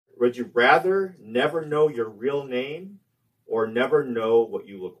Would you rather never know your real name or never know what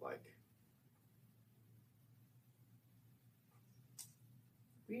you look like?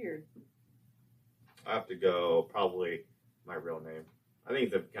 Weird. I have to go probably my real name. I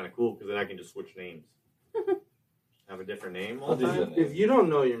think it's kind of cool because then I can just switch names. Have a different name all the I'll do time. that. If you don't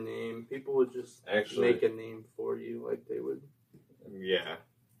know your name, people would just Actually- make a name for you, like they would. Yeah,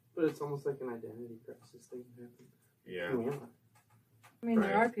 But it's almost like an identity crisis thing happen. yeah. Who am I? I mean,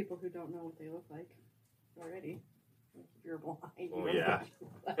 there Right. are people who don't know what they look like already. Like, if you're blind, you Well, don't know yeah. what you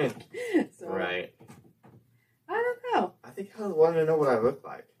look like. So, Right. I don't know. I think I would want to know what I look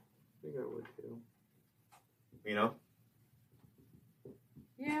like. I think I would too. You know?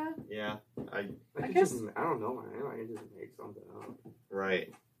 Yeah. Yeah. I could guess- just, I don't know my name. I can just make something up.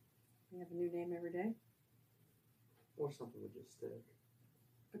 Right. You have a new name every day, Or something would just stick.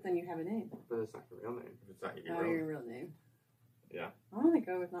 but then you have a name. But it's not your real name. If it's not your Not real. your real name. Yeah. I'm gonna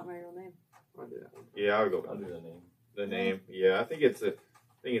go with not my real name. I'll do that one. Yeah, I would go I'll with do the name. the name. Yeah, I think it's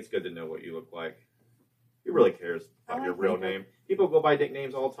good to know what you look like. Who really cares I about your like real makeup. name? People go by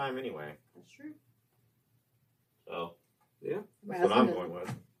nicknames all the time anyway. That's true. So Yeah. My that's what I'm husband going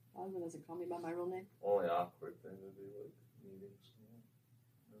with. My husband doesn't call me by my real name. Only awkward thing would be like meetings.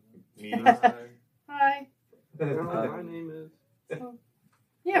 Meetings. Hi. I don't know what my name is. So,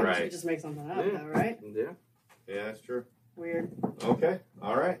 yeah, but you Right. could just make something up, Yeah. though, right? Yeah. Yeah, that's true. Weird. Okay.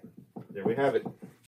 All right. There we have it.